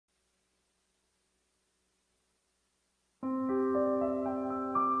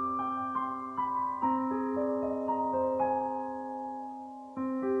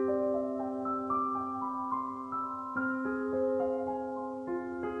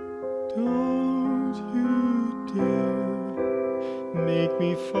Don't you dare make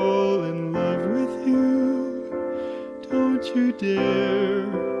me fall in love with you. Don't you dare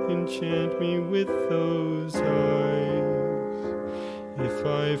enchant me with those eyes. If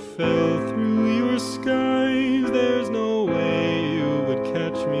I fell through your skies, there's no way you would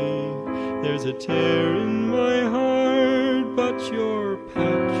catch me. There's a tear in my heart, but your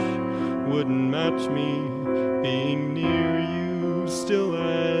patch wouldn't match me. Being near you still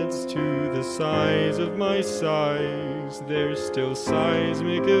adds to the size of my size. There's still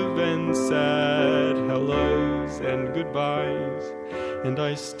seismic events at hellos and goodbyes, and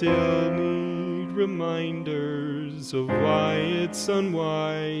I still need reminders of why it's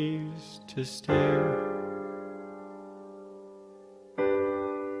unwise to stare.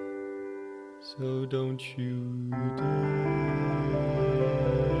 So don't you dare.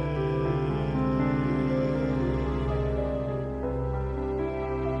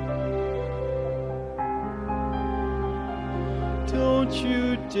 Don't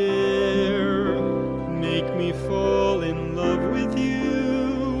you dare make me fall in love with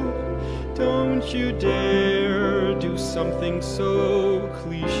you. Don't you dare do something so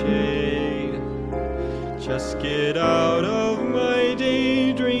cliché. Just get out of my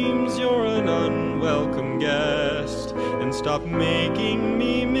daydreams, you're an unwelcome guest. And stop making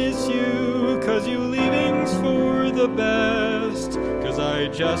me miss you, 'cause you leaving's for the best. 'Cause I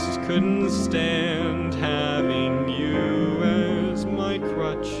just couldn't stand having you as my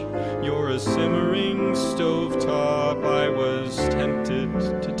crutch. You're a simmering stovetop I was tempted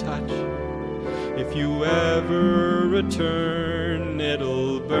to touch. If you ever return,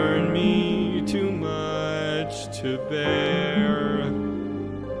 it'll burn me too much to bear.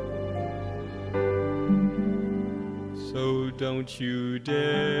 So don't you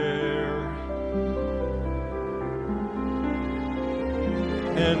dare.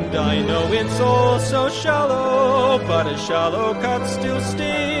 And I know it's all so shallow, but a shallow cut still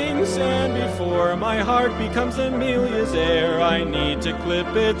stings. And before my heart becomes Amelia's heir, I need to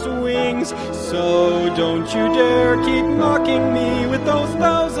clip its wings. So don't you dare keep mocking me with those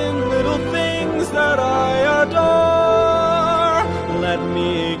thousand little things that I adore. Let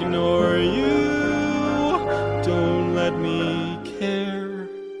me ignore you, don't let me care.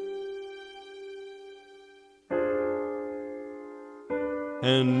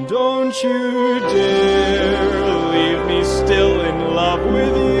 And don't you dare leave me still in love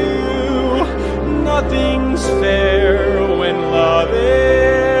with you. Nothing's fair when love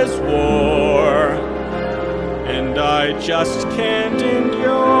is war. And I just can't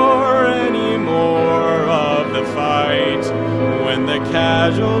endure any more of the fight. When the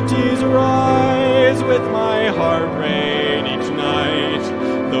casualties rise with my heart rate each night.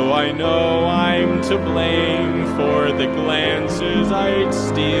 Though I know I'm to blame for the glances I'd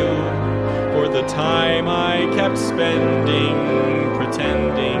steal, for the time I kept spending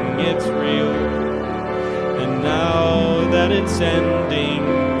pretending it's real. And now that it's ending,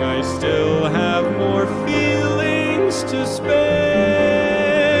 I still have more feelings to spare.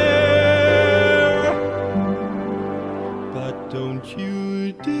 But don't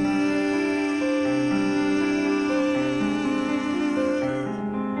you dare.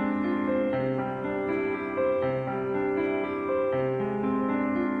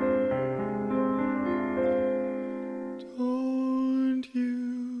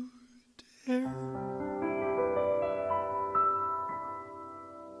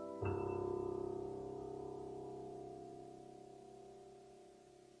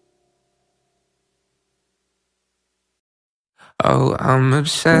 Oh, I'm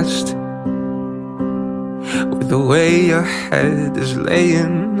obsessed with the way your head is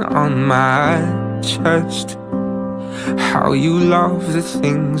laying on my chest. How you love the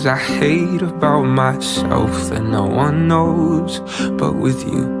things I hate about myself that no one knows. But with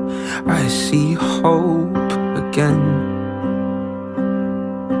you, I see hope again.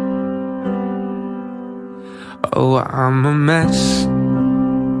 Oh, I'm a mess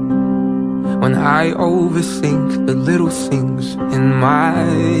when I overthink the little things in my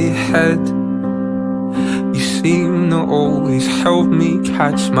head. You seem to always help me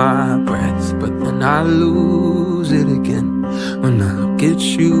catch my breath, but then I lose it again. When I look at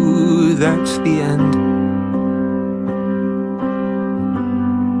you, that's the end.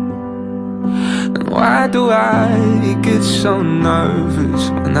 And why do I get so nervous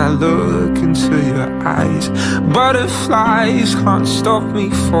when I look into your eyes? Butterflies can't stop me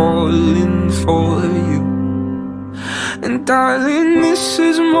falling for you. And darling, this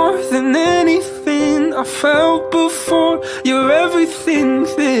is more than anything I felt before. You're everything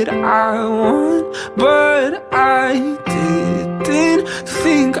that I want, but I didn't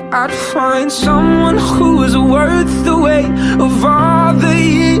think I'd find someone who was worth the weight of all the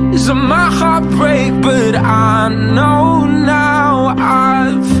years of my heartbreak. But I know now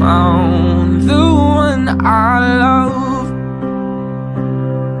I've found the one I love,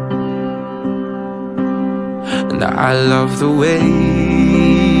 and I love the way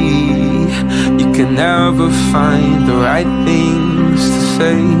you can never find the right things to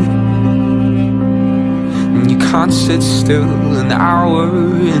say. You can't sit still an hour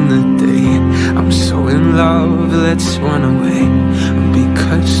in the day. I'm so in love, let's run away,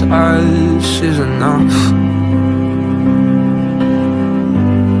 because us is enough.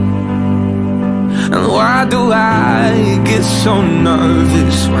 And why do I get so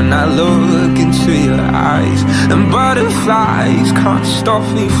nervous when I look into your eyes? And butterflies can't stop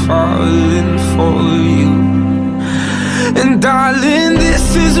me falling for you. And darling,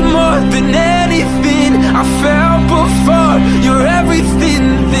 this is more than anything I felt before. You're everything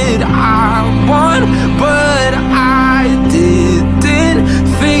that I want, but I didn't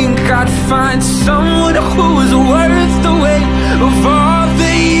think I'd find someone who was worth the weight of all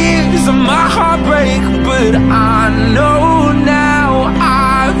the years of my heartbreak. But I know now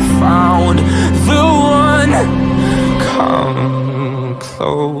I've found the one. Come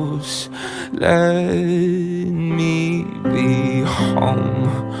close, let me be home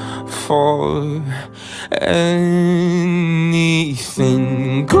for anything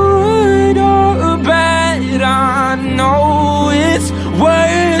good or bad. I know it's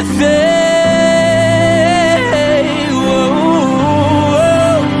worth it. Whoa.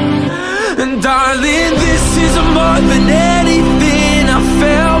 And darling, this is more than anything I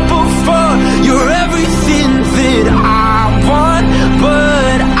felt before. You're everything that I want,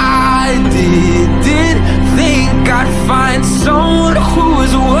 but I didn't think I'd find someone who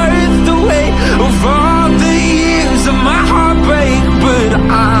was worth the weight of all the years of my heartbreak. But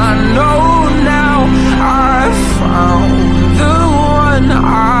I know now I've found the one I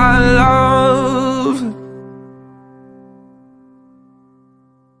love.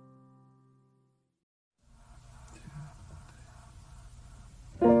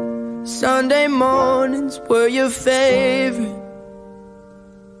 Sunday mornings were your favorite.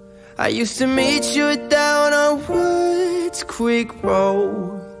 I used to meet you down on Woods Creek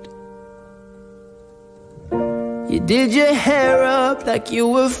Road. You did your hair up like you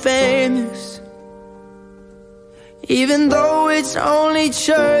were famous, even though it's only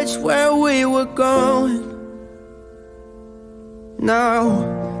church where we were going.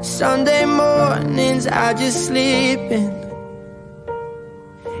 Now, Sunday mornings I just sleep in.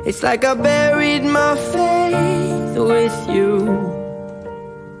 It's like I buried my faith with you.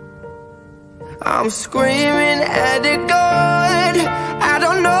 I'm screaming at the God I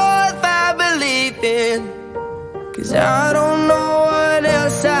don't know if I believe in, 'cause I don't know what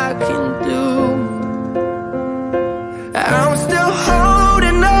else I can do. I'm still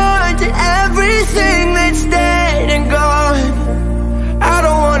holding on to everything that's dead and gone. I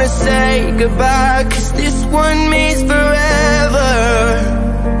don't wanna say goodbye, 'cause this one means forever.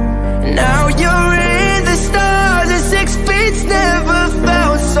 Now you're in the stars and 6 feet's never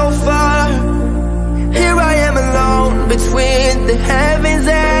felt so far. Here I am alone between the heavens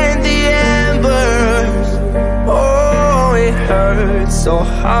and the embers. Oh, it hurts so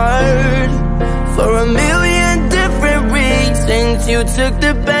hard. For a million different reasons, you took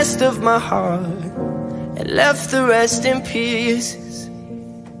the best of my heart and left the rest in pieces.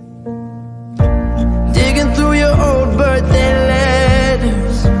 Digging through your old birthday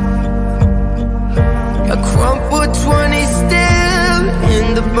letters, a crumpled 20 still in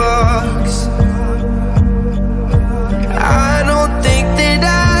the box. I don't think that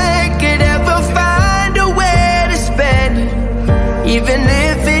I could ever find a way to spend it, even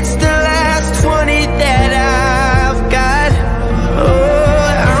if it's the last 20 that I've got. Oh,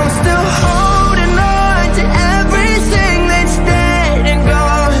 I'm still holding on to everything that's dead and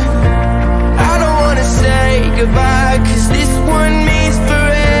gone. I don't wanna say goodbye, 'cause this one means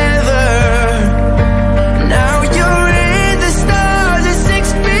forever. Now you're in the stars and 6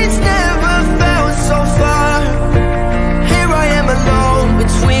 feet's never felt so far. Here I am alone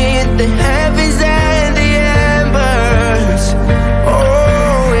between the heavens and the embers.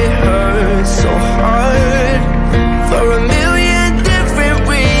 Oh, it hurts so hard. For a million different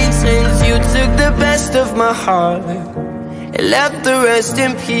reasons, you took the best of my heart and left the rest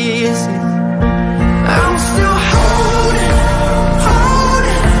in pieces. I'm still holding on.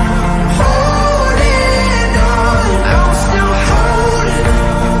 I'm still holding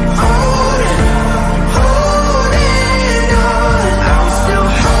on. I'm still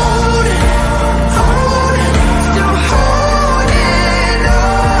holding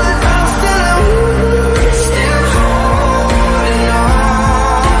on.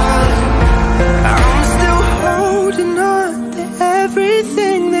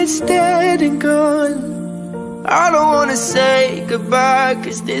 heart,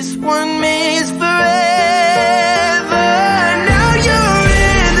 'cause this one means forever. Now you're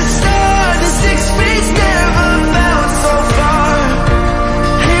in the stars and 6 feet never felt so far.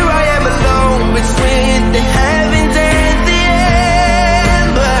 Here I am alone between the heavens and the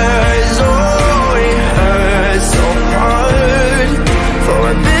embers. Oh, it hurts so hard for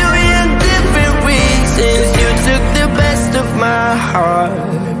a billion different reasons. You took the best of my heart.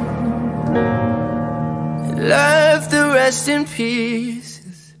 Love the rest in pieces.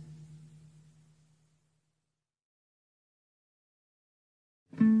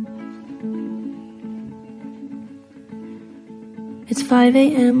 It's 5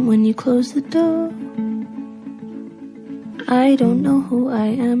 a.m. when you close the door. I don't know who I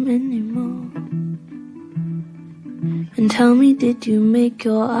am anymore. And tell me, did you make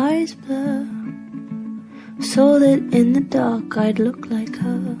your eyes blur so that in the dark I'd look like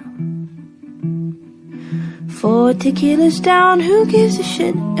her? 4 tequilas down, who gives a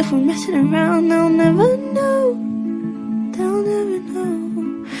shit if we're messing around? They'll never know, they'll never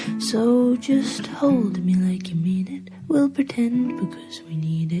know. So just hold me like you mean it. We'll pretend because we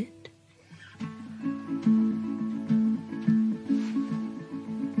need it.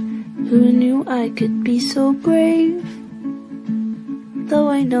 Who knew I could be so brave? Though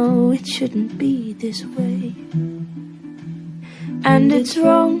I know it shouldn't be this way. And it's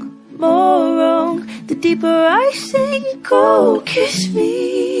wrong, more wrong. The deeper I sink, oh, kiss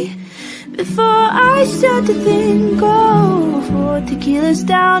me before I start to think. Oh, 4 tequilas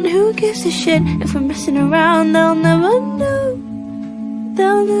down, who gives a shit if we're messing around? They'll never know,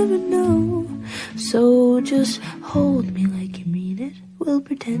 they'll never know. So just hold me like you mean it. We'll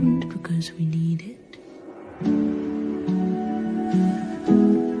pretend because we need it.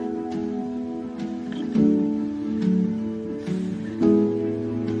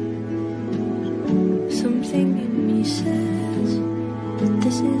 Something in me says that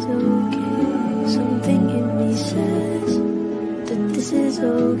this is okay. Something in me says that this is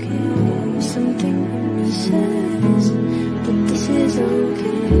okay. Something in me says that this is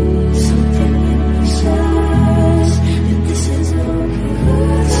okay. Something in me says that this is okay.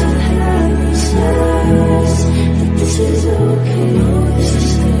 Something in me says that this is okay. No, this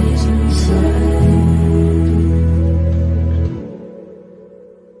stays inside.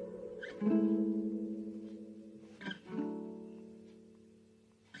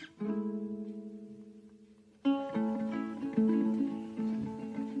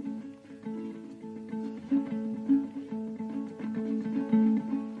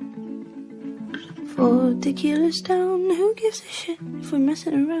 Four tequilas down, who gives a shit if we're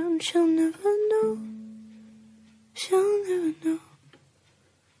messing around? She'll never know, she'll never know.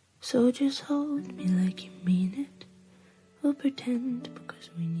 So just hold me like you mean it. We'll pretend because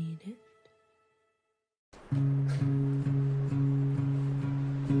we need it.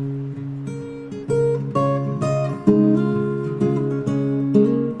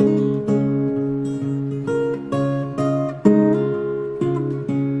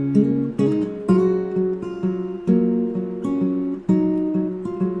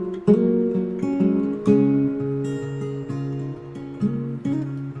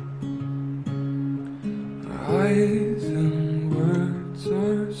 Eyes and words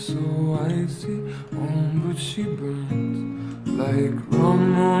are so icy, but she burns like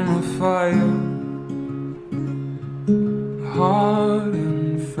rum on a fire. Hard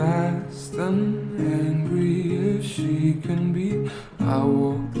and fast and angry as she can be, I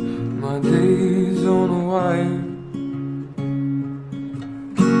walk my days on a wire.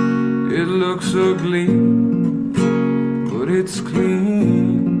 It looks ugly, but it's clean.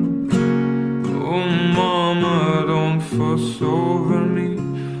 Oh mama, don't fuss over me.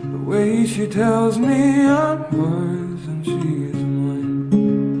 The way she tells me I'm hers and she's mine.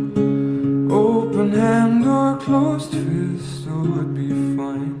 Open hand or closed fist, oh, it'd be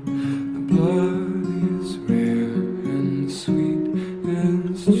fine. The blood is rare and sweet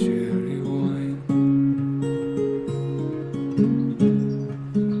as cherry wine.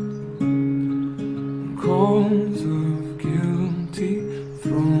 Calls of guilty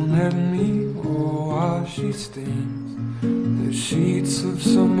thrown at me, oh, while she stains the sheets of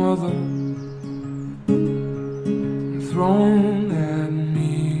some other, thrown at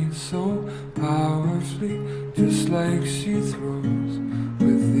me so powerfully, just like she throws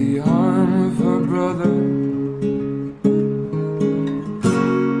with the arm of her brother.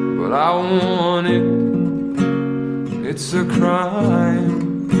 But I want it, it's a crime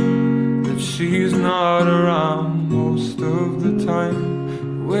that she's not around most of the time.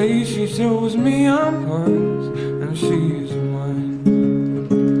 The way she shows me I'm hers and she's mine.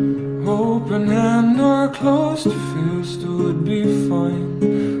 Hope Open hand or closed fist would be fine.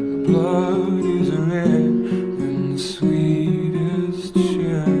 The blood is red and the sweetest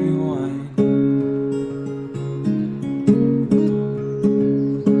cherry wine.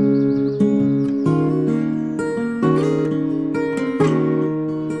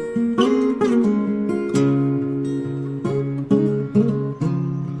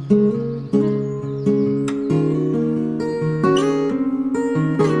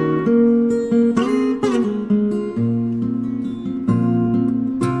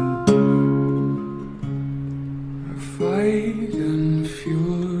 Fight and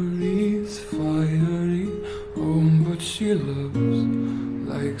fury's fiery, oh, but she loves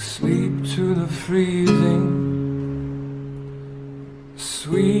like sleep to the freezing.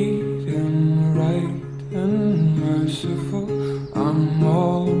 Sweet and right and merciful, I'm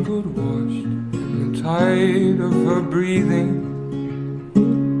all but washed in the tide of her breathing.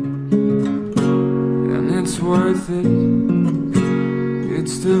 And it's worth it,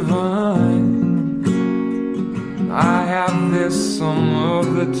 it's divine. I have this some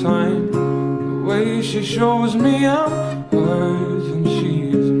of the time. The way she shows me I'm hers and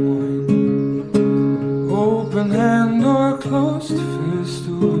she's mine. Open hand or closed fist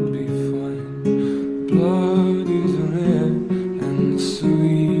would be fine. Blood is red and the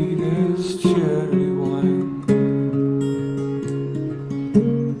sweetest cherry wine.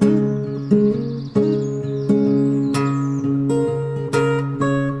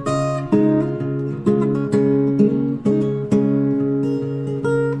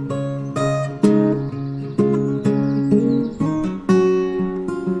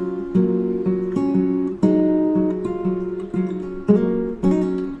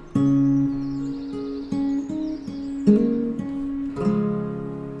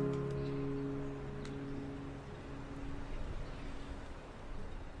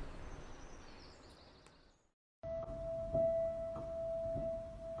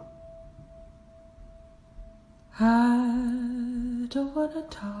 I don't wanna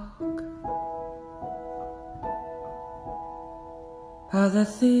talk about the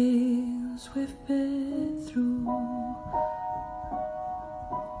things we've been through,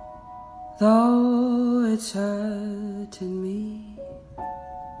 though it's hurting me.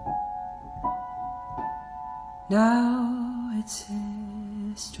 Now it's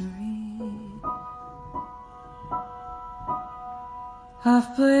history.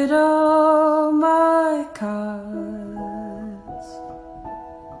 I've played all my cards,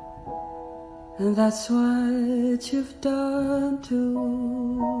 and that's what you've done too.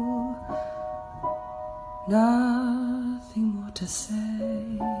 Nothing more to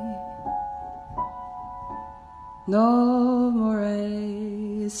say, no more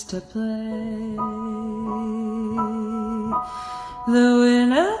race to play. The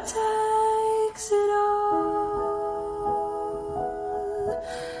winner takes it all,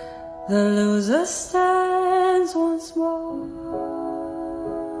 the loser stands once more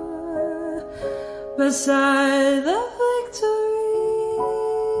beside the victory.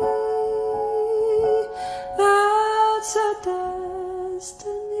 That's our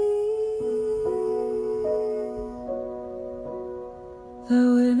destiny. The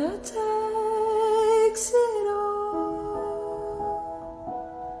winner takes it all,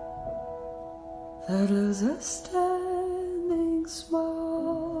 the loser standing small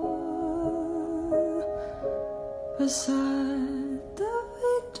beside the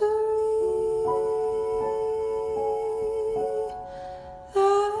victory.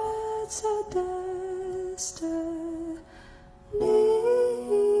 That's our destiny.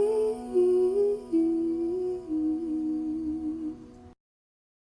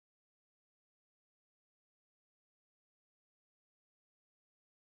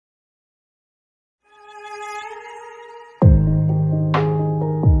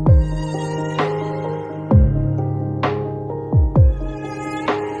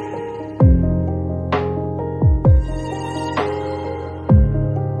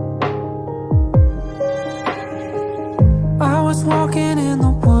 I was walking in the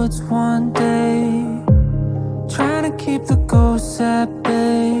woods one day, trying to keep the ghosts at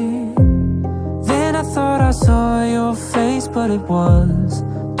bay. Then I thought I saw your face, but it was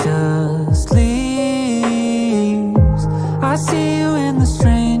just leaves. I see you in the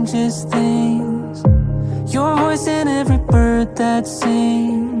strangest things, your voice in every bird that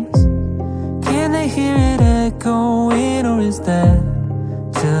sings. Can they hear it echoing, or is that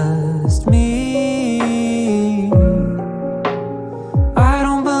just me? I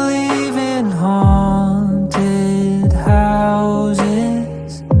don't believe in haunted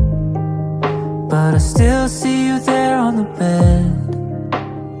houses, but I still see you there on the bed.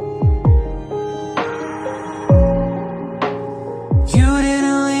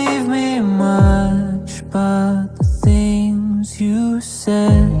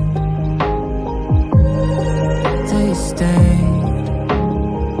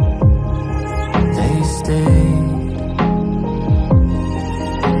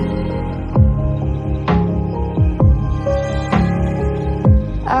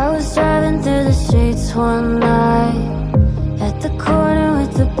 streets one night, at the corner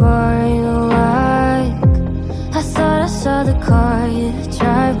with the bar you like. I thought I saw the car you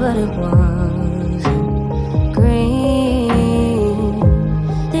drive, but it wasn't green.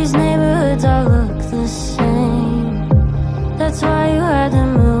 These neighborhoods all look the same. That's why you had to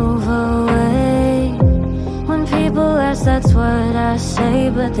move away. When people ask, that's what I say,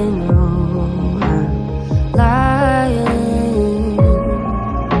 but they know I'm lying.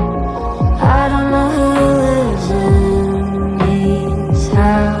 I don't know who lives in these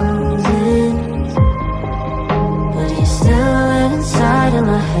houses, but you still live inside of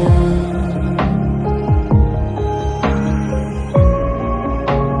my head.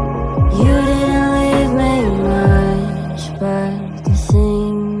 You didn't leave me much, but the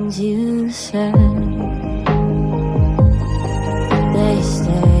things you said, they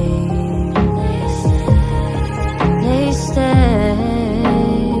stay, they stay.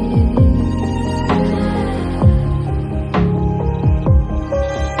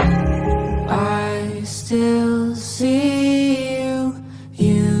 I still see you,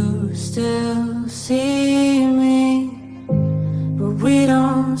 you still see me, but we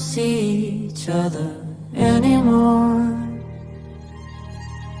don't see each other anymore.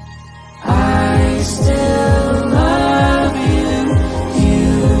 I still love you,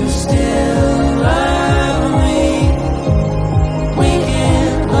 you still love me. We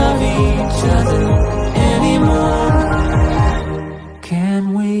can't love each other anymore, can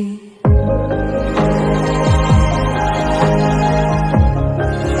we?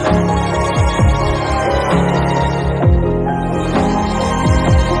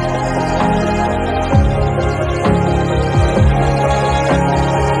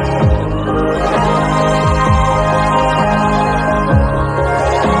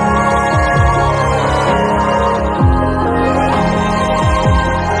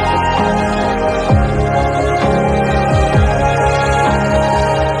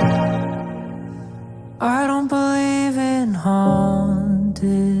 I don't believe in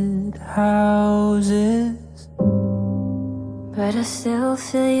haunted houses, but I still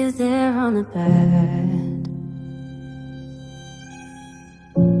feel you there on the bed.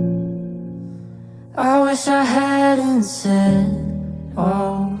 I wish I hadn't said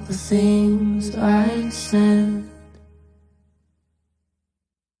all the things I said.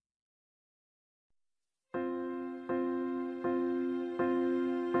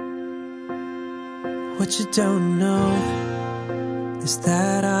 What you don't know is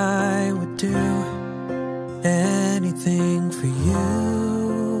that I would do anything for you.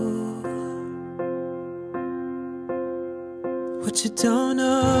 What you don't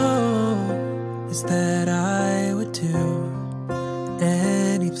know is that I would do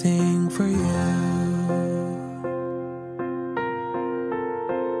anything for you.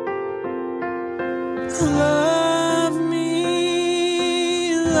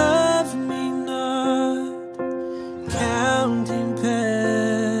 Love me not, counting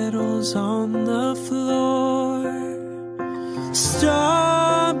petals on the floor.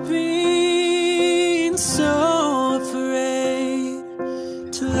 Stop being so afraid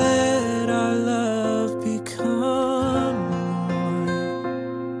to let our love become more.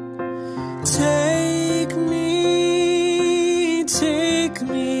 Take me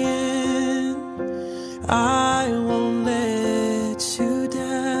in, I won't let you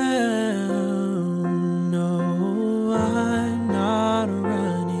down. No, I'm not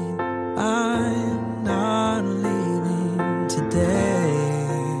running, I'm not leaving today.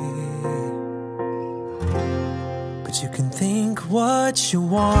 But you can think what you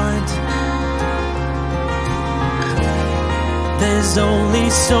want, there's only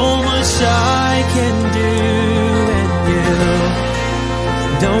so much I can do, and you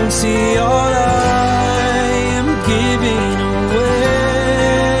don't see all I am giving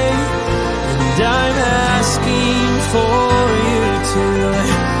away. And I'm asking for you to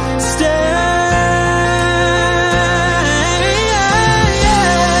stay.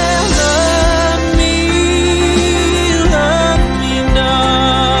 Love me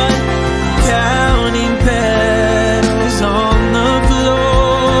not, counting petals on the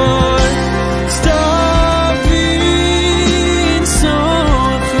floor. Stop being so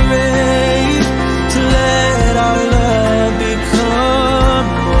afraid to let our love become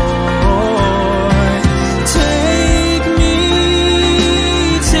more. Take me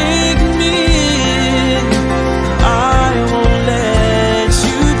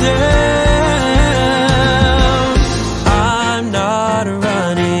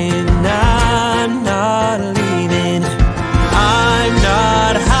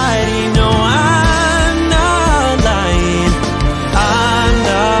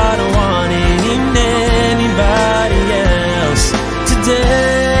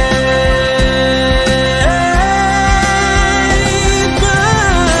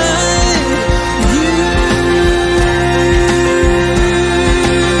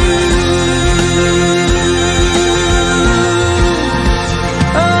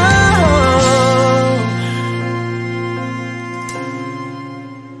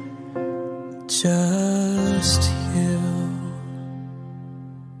just you.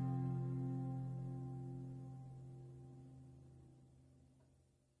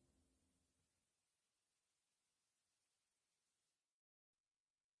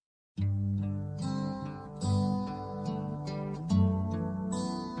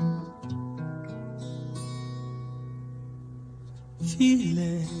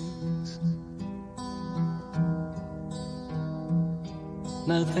 Feelings,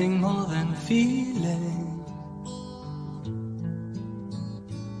 nothing more than feeling.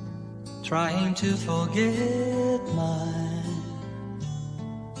 Trying to forget my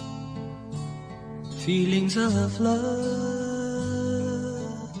feelings of love.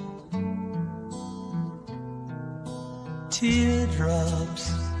 Teardrops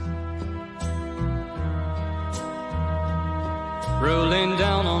rolling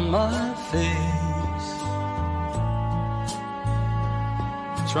down on my face,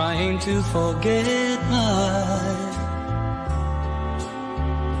 trying to forget my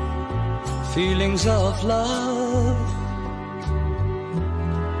feelings of love.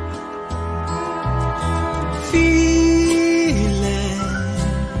 Feelings,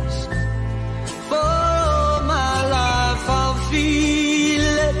 for my life I'll feel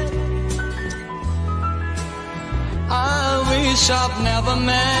it. I wish I've never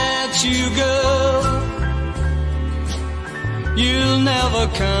met you, girl. You'll never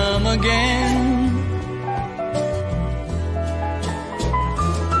come again.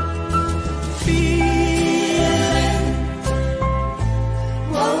 Feeling,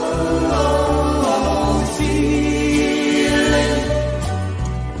 whoa, whoa, whoa, feeling,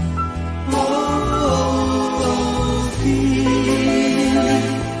 whoa, whoa, whoa, feeling.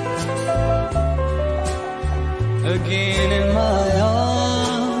 Again in my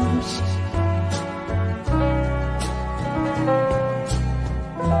arms,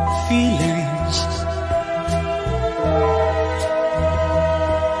 feelings,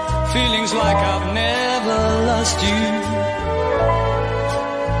 feelings like I've never lost you,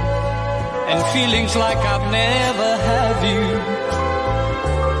 and feelings like I've never had you.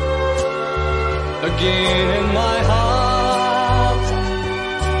 Again in my heart,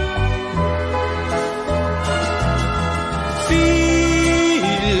 feelings,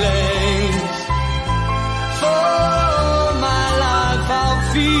 for my life I'll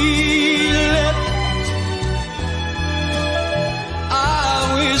feel it. I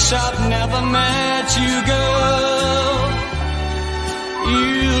wish I'd never met you, girl.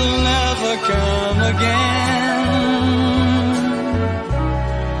 You'll never come again.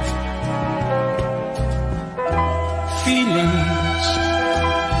 Feelings,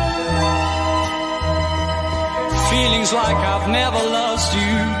 feelings like I've never lost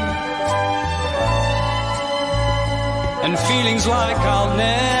you, and feelings like I'll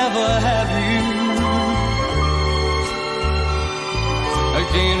never have you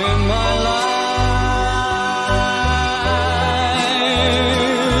again in my life.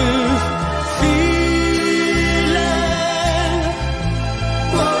 Feeling,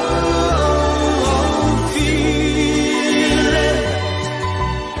 oh, feeling,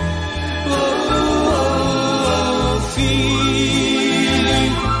 oh,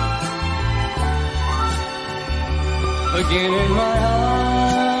 feeling, again in my arms.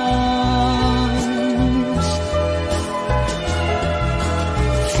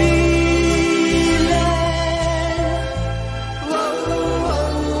 Feeling, whoa,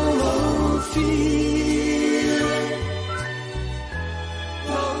 whoa, feeling,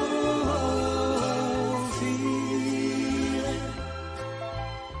 whoa, feeling.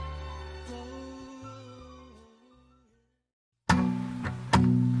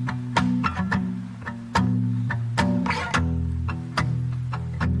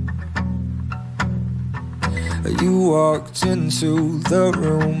 You walked into the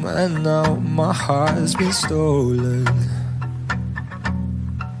room and now my heart's been stolen.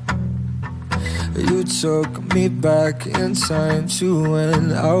 You took me back in time to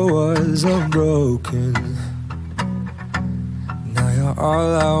when I was unbroken. Now you're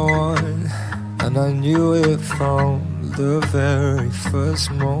all I want, and I knew it from the very first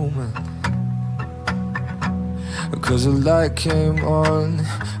moment. Cause the light came on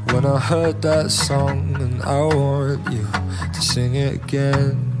when I heard that song, and I want you to sing it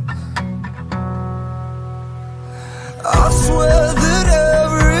again. I swear that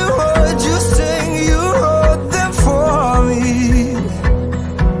every word you sing, you wrote them for me,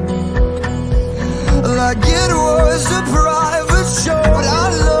 like it was a private show. I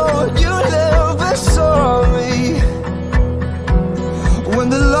know you never saw me. When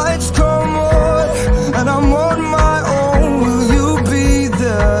the lights come on and I'm on my own, will you be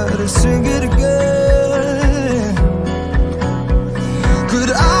there to sing it again?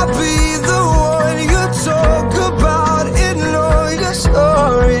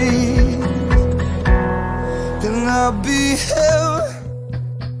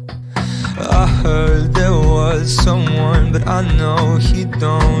 heard there was someone, but I know he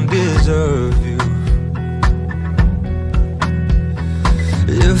don't deserve you.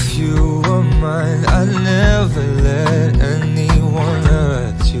 If you were mine, I'd never let anyone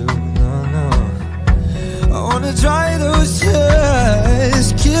hurt you. No, no. I wanna dry those tears,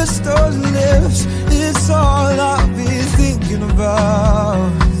 kiss those lips. It's all I've been thinking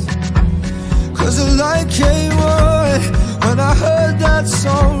about. 'Cause the light came on when I heard that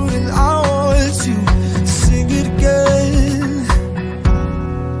song, and I want to sing it again.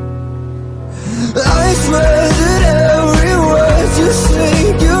 I swear that every word you sing,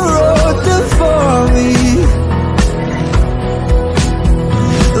 you wrote them for me.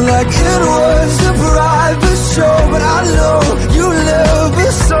 Like it was a private show, but I know you never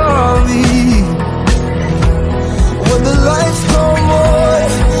saw me. When the lights come on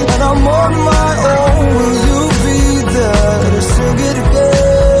and I'm on my own, will you be there to sing it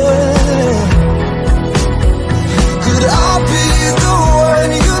again? Could I be the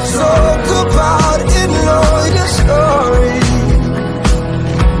one you talk about in all your stories?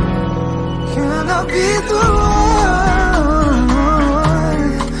 Can I be the one?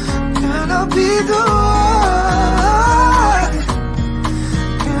 Can I be the one?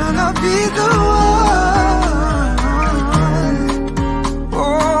 Can I be the one?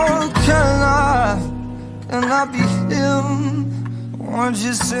 Oh, can I be him? Won't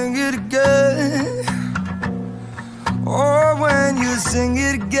you sing it again? Oh, when you sing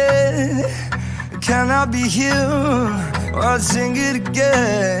it again, can I be him? Oh, sing it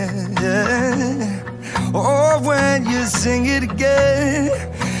again. Oh, when you sing it again,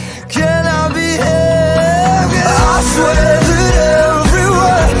 can I be him? I swear that every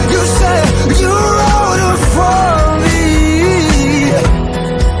word you say, you wrote it for me.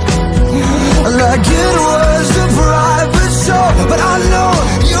 Like it was a private show, but I know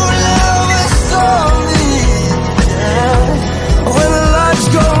you never saw me. When the lights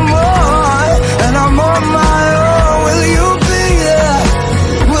come on and I'm on my own, will you be there?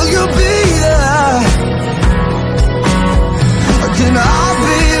 Will you be there? Can I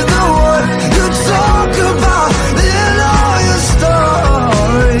be the one you talk about in all your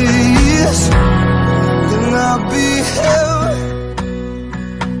stories? Can I be him?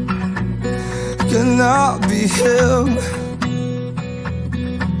 Can I be him?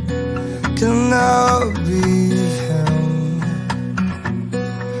 Can I be him?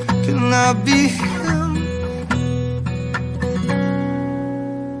 Can I be him?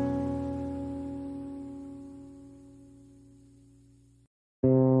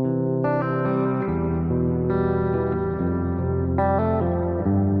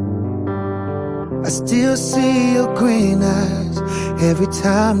 I still see your green eyes every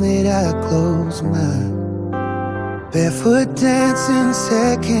time that I close my eyes. Barefoot dancing,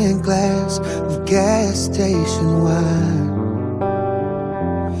 second glass of gas station wine.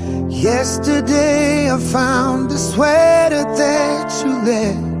 Yesterday I found a sweater that you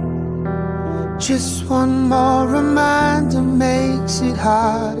left. Just one more reminder makes it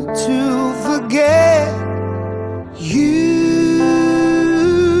harder to forget. You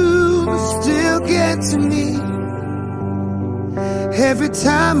still get to me every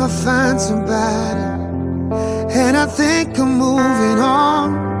time I find somebody, and I think I'm moving on.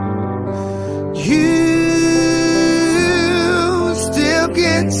 You still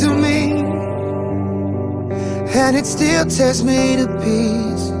get to me, and it still tears me to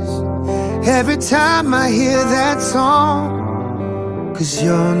pieces every time I hear that song. 'Cause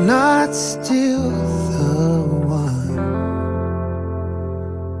you're not still the one,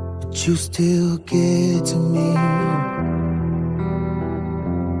 but you still get to me.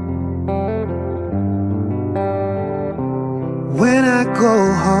 When I go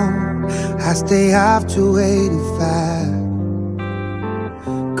home, I stay up to 85,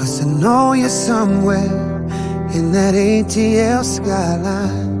 'cause I know you're somewhere in that ATL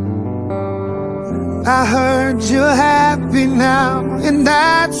skyline. I heard you're happy now, and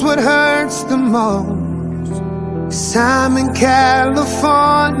that's what hurts the most. 'Cause I'm in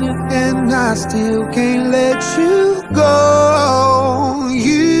California and I still can't let you go.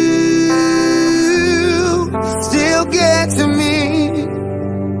 You still get to me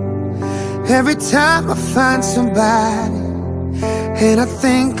every time I find somebody, and I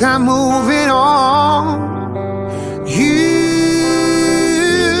think I'm moving on. You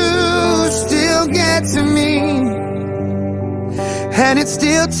still get to me, and it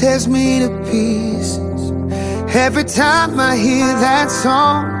still tears me to pieces every time I hear that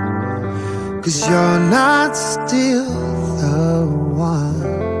song. 'Cause you're not still the one,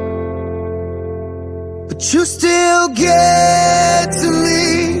 but you still get to me,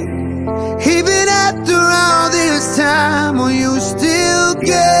 even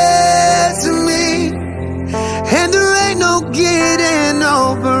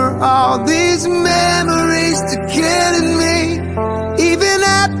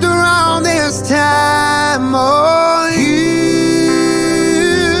last time. Oh, you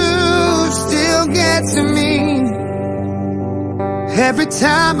still get to me every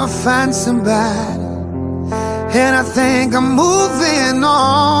time I find somebody, and I think I'm moving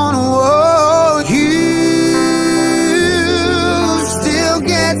on. Oh, you still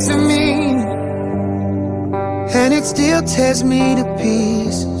get to me, and it still tears me to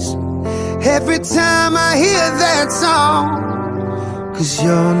pieces every time I hear that song. 'Cause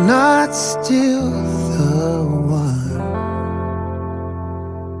you're not still the one,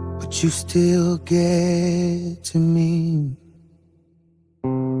 but you still get to me.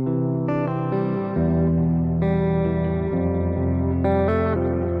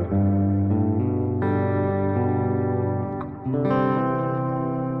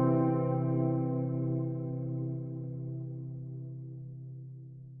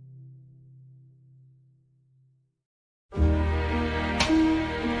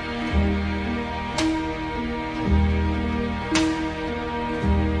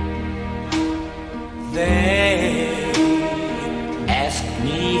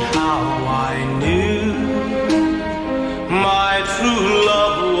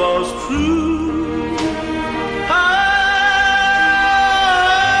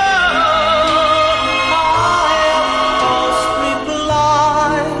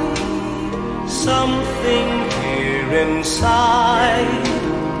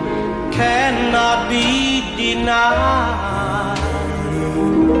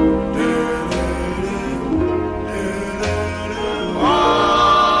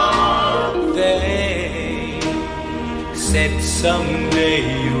 Someday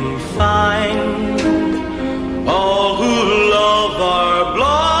you'll find all who love are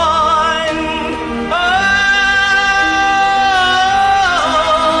blind. Oh,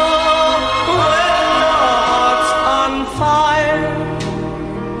 when your heart's on fire,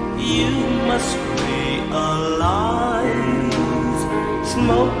 you must realize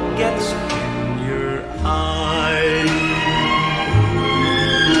smoke gets in your eyes.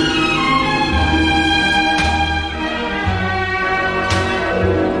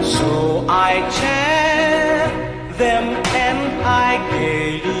 I chant them and I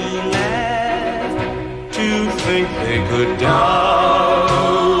gaily laugh to think they could doubt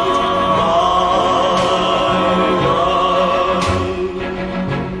my love.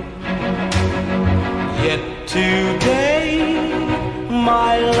 Yet today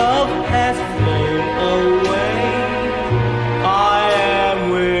my love has flown away. I am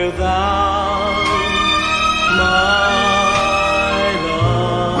without my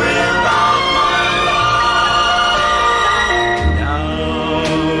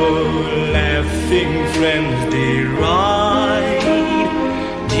friends deride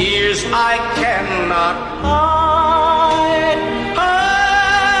tears I cannot hide.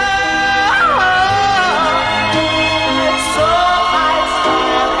 So I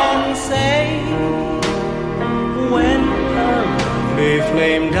smile and say, when a lovely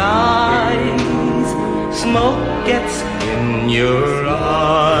flame dies, smoke gets in your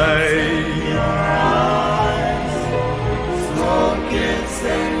eyes. Smoke gets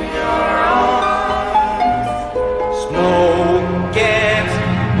in your eyes. Smoke gets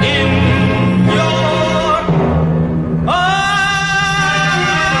in your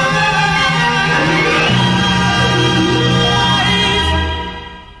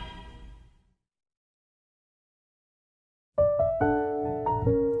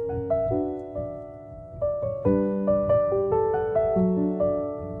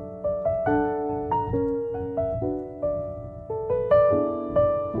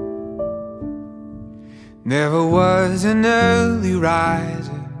Never was an early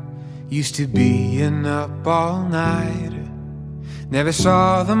riser, used to be an up all-nighter. Never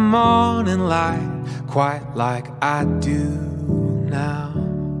saw the morning light quite like I do now.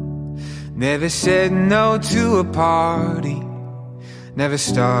 Never said no to a party, never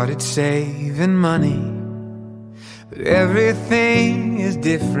started saving money. But everything is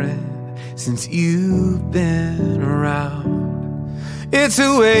different since you've been around. It's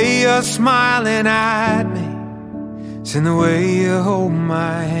the way you're smiling at me, it's in the way you hold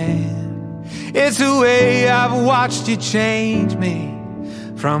my hand. It's the way I've watched you change me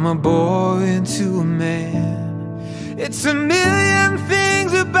from a boy into a man. It's a million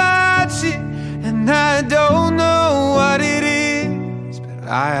things about you, and I don't know what it is, but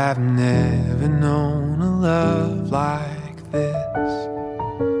I have never known a love like this.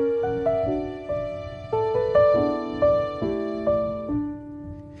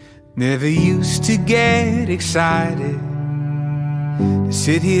 Never used to get excited, to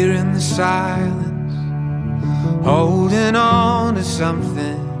sit here in the silence, holding on to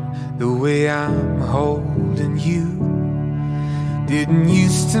something the way I'm holding you. Didn't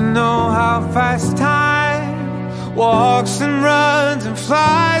used to know how fast time walks and runs and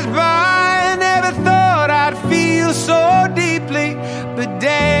flies by. Never thought I'd feel so deeply, but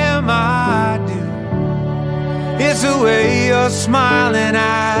damn I do. It's the way you're smiling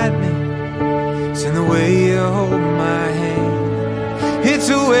at me, it's in the way you hold my hand. It's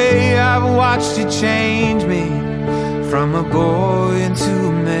the way I've watched you change me from a boy into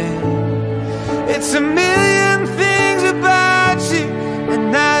a man. It's a million things about you,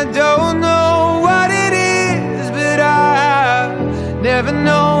 and I don't know what it is, but I've never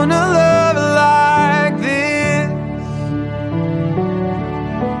known a love like this.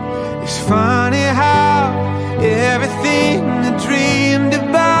 It's funny how everything I dreamed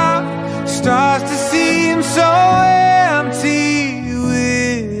about starts to seem so empty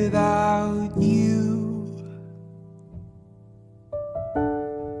without you.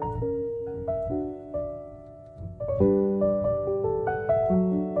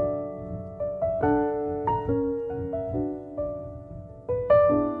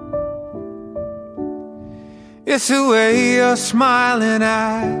 It's the way you're smiling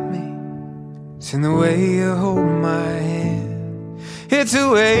at me, it's in the way you hold my hand. It's the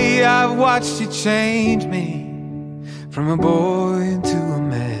way I've watched you change me from a boy into a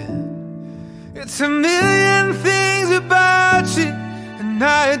man. It's a million things about you, and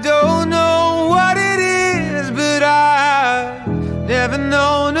I don't know what it is, but I've never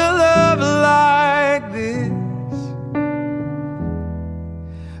known a love like this.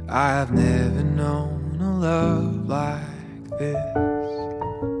 I've never known a love like this.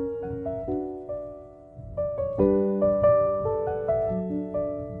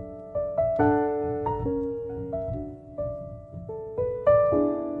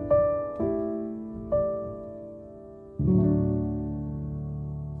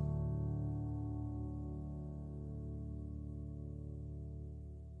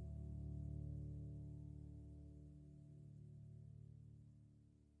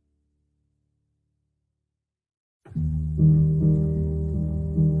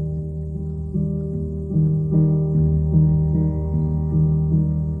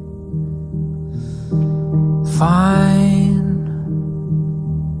 Fine,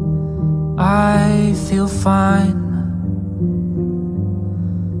 I feel fine.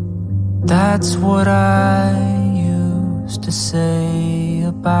 That's what I used to say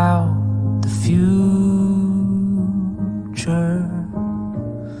about the future.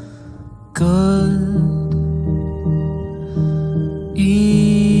 Good,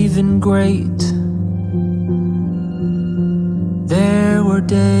 even great. There were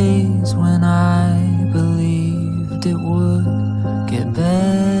days when I believed it would get better,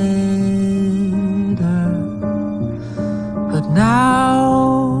 but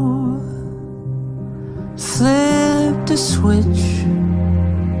now flipped a switch.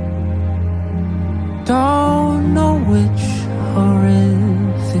 Don't know which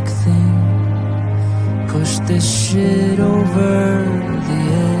horrific thing pushed this shit over the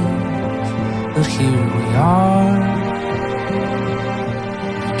edge, but here we are.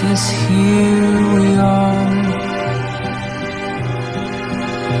 Guess here we are.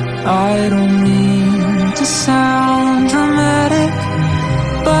 I don't mean to sound dramatic,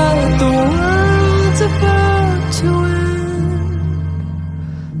 but the world's about to end.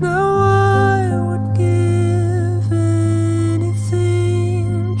 Now I would give anything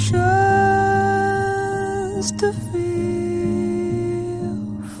just to feel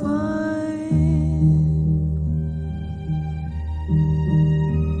fine.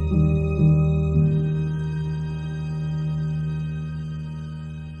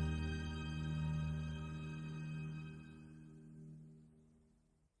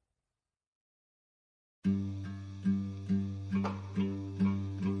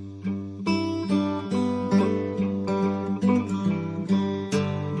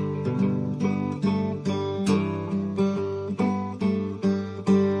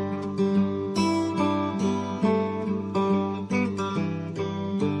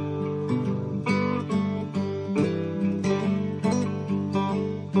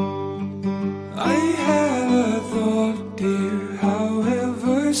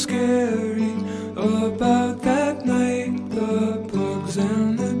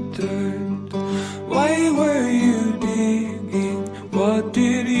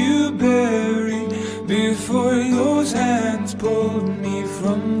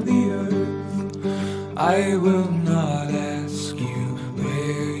 I will not ask you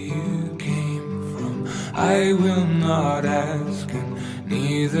where you came from. I will not ask, and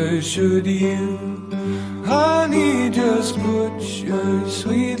neither should you. Honey, just put your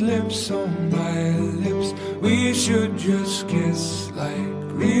sweet lips on my lips. We should just kiss like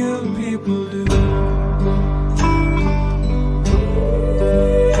real people do.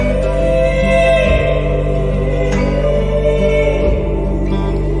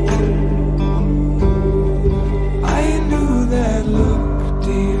 I knew that look,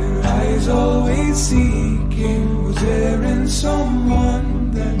 dear, eyes always seeking. Was there in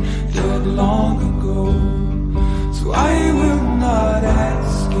someone that died long ago? So I will not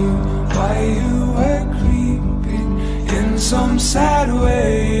ask you why you were creeping in some sad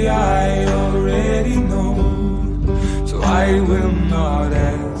way. I already know. So I will not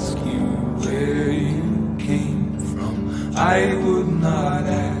ask you where you came from. I would not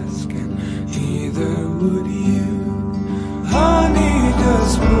ask, and neither would you. Honey,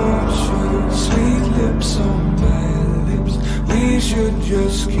 just put your sweet lips on my lips. We should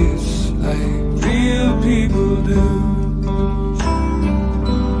just kiss like real people do.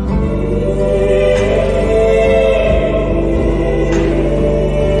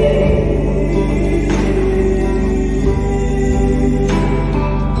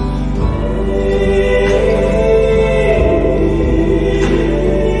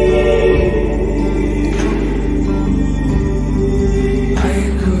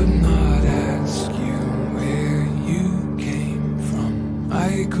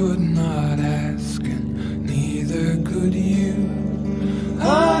 I could not ask, and neither could you.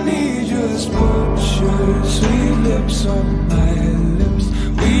 Honey, just put your sweet lips on my lips.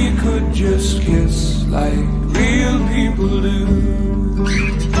 We could just kiss like real people do.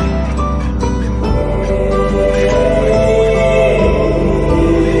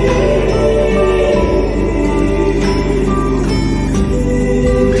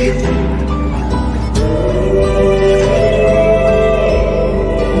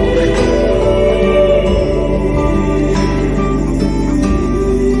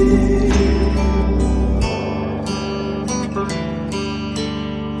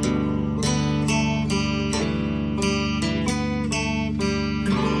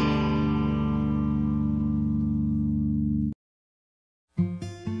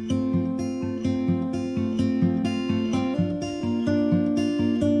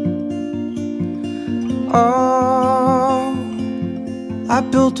 Oh, I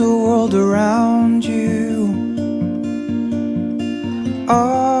built a world around you.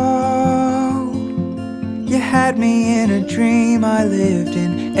 Oh, you had me in a dream. I lived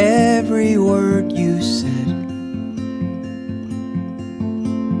in every word you said.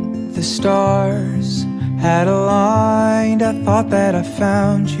 The stars had aligned. I thought that I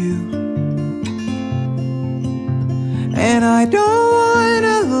found you. And I don't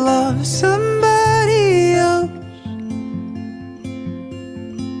wanna love somebody else.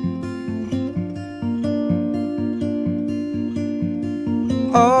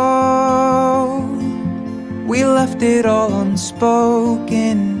 Oh, we left it all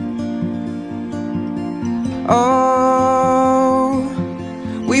unspoken. Oh,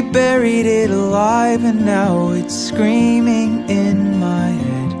 we buried it alive, and now it's screaming in my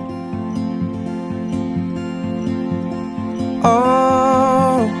head.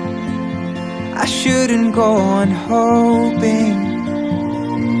 Oh, I shouldn't go on hoping.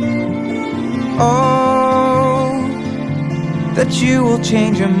 Oh, that you will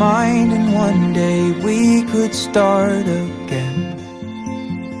change your mind, and one day we could start again.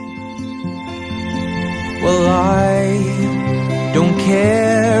 Well, I don't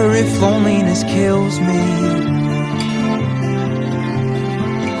care if loneliness kills me.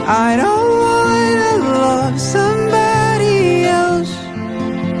 I don't wanna love somebody else.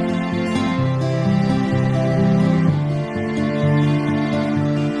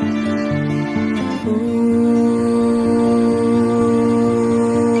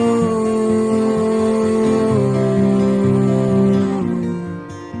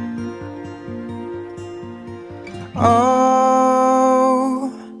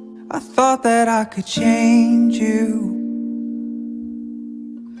 Oh, I thought that I could change you.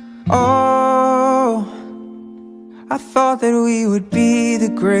 Oh, I thought that we would be the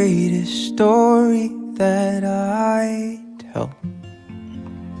greatest story that I tell.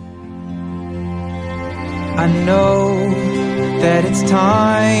 I know that it's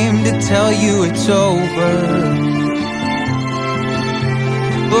time to tell you it's over,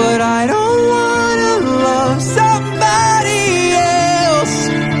 but I don't wanna love somebody else.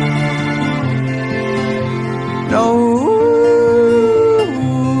 No.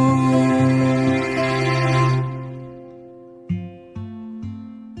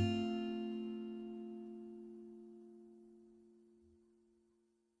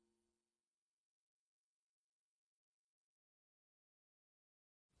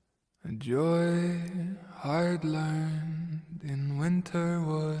 A joy hard learned in winter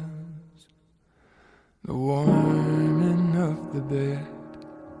was the warming of the bed.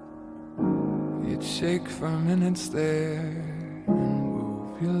 You'd shake for minutes there and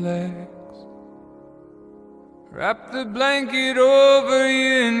move your legs. Wrap the blanket over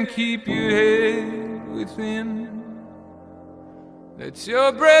you and keep your head within. Let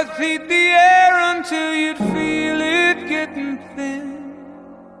your breath heat the air until you'd feel it getting thin.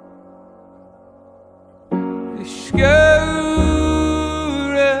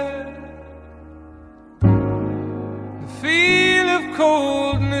 The feel of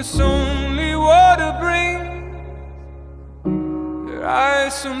coldness only water brings. There are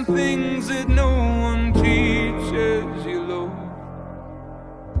some things that no one teaches you, Lord.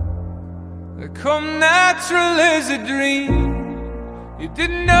 They come natural as a dream. You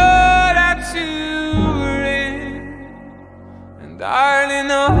didn't know that you were in. And darling,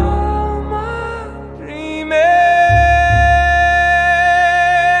 all my dreaming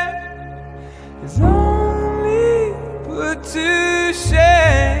is only put to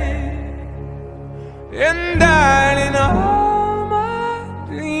shame. And darling, all my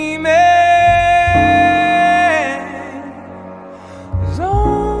dreaming has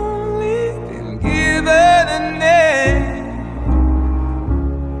only been given a name.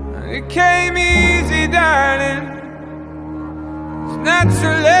 It came easy, darling. It's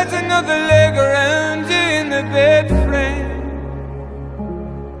natural as another leg around you in the bed frame.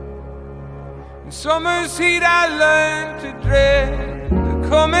 In summer's heat I learned to dread the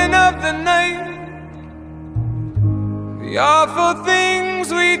coming of the night. The awful things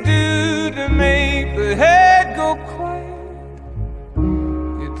we do to make the head go quiet.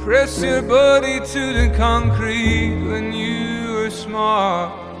 You press your body to the concrete when you were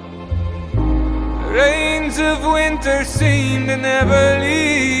smart. The rains of winter seem to never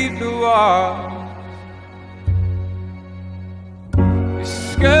leave the walls. You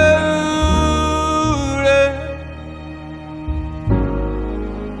scoured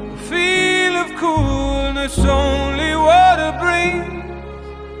the feel of coolness only water brings.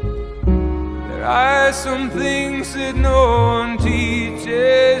 There are some things that no one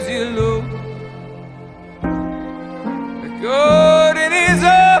teaches you, look. God in His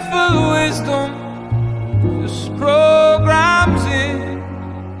awful wisdom just programs in.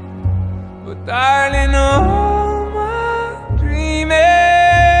 But darling, all my dreaming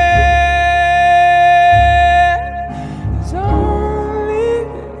is only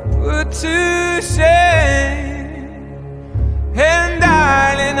put to shame. And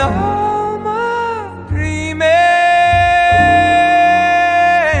darling, all my dreaming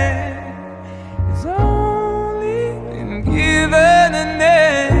is only been given a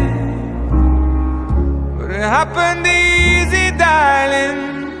name. But it happened easy, darling.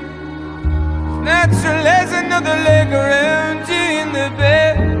 It's natural as another leg around you in the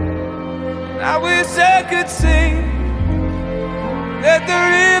bed. And I wish I could sing that the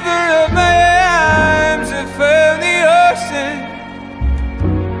river of my arms had found the ocean.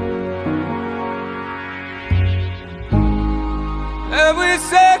 I wish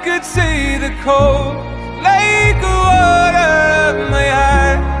I could see the cold lake of water of my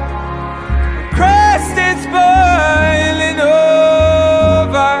heart across its boiling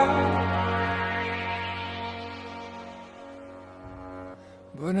over.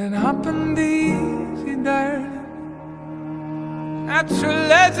 But it happened easy, darling.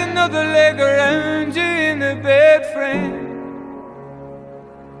 Natural as another leg around you in the bed frame.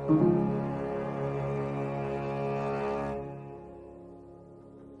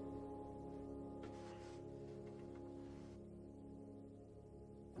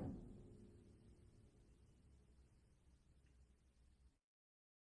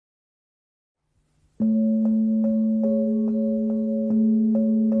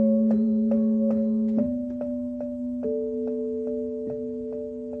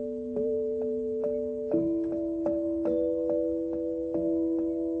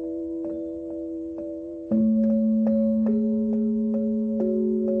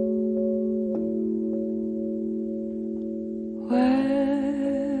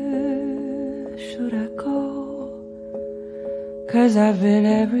 Where should I go? 'Cause I've been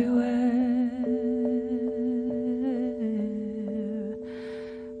everywhere,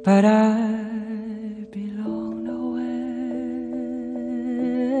 but I belong nowhere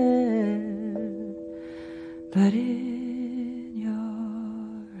but in your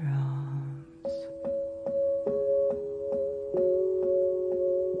arms.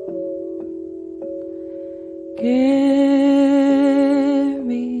 Give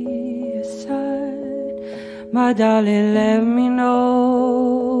me a sign, my darling, let me know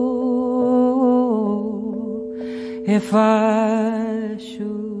if I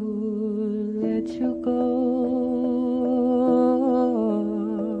should let you go,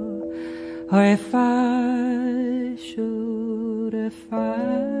 or if I should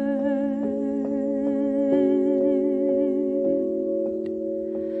find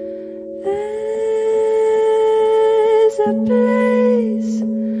there's a place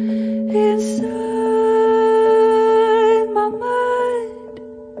inside my mind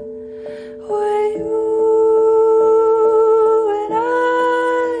where you and I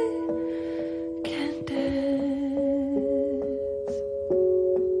can dance.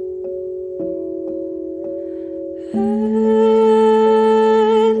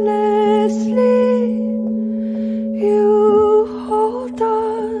 Endlessly you hold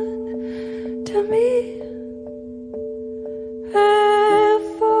on to me, and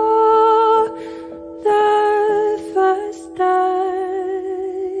for the first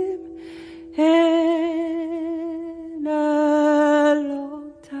time in a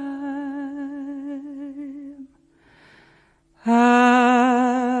long time, I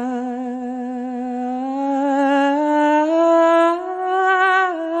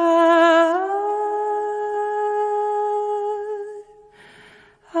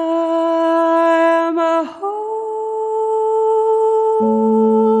am a home.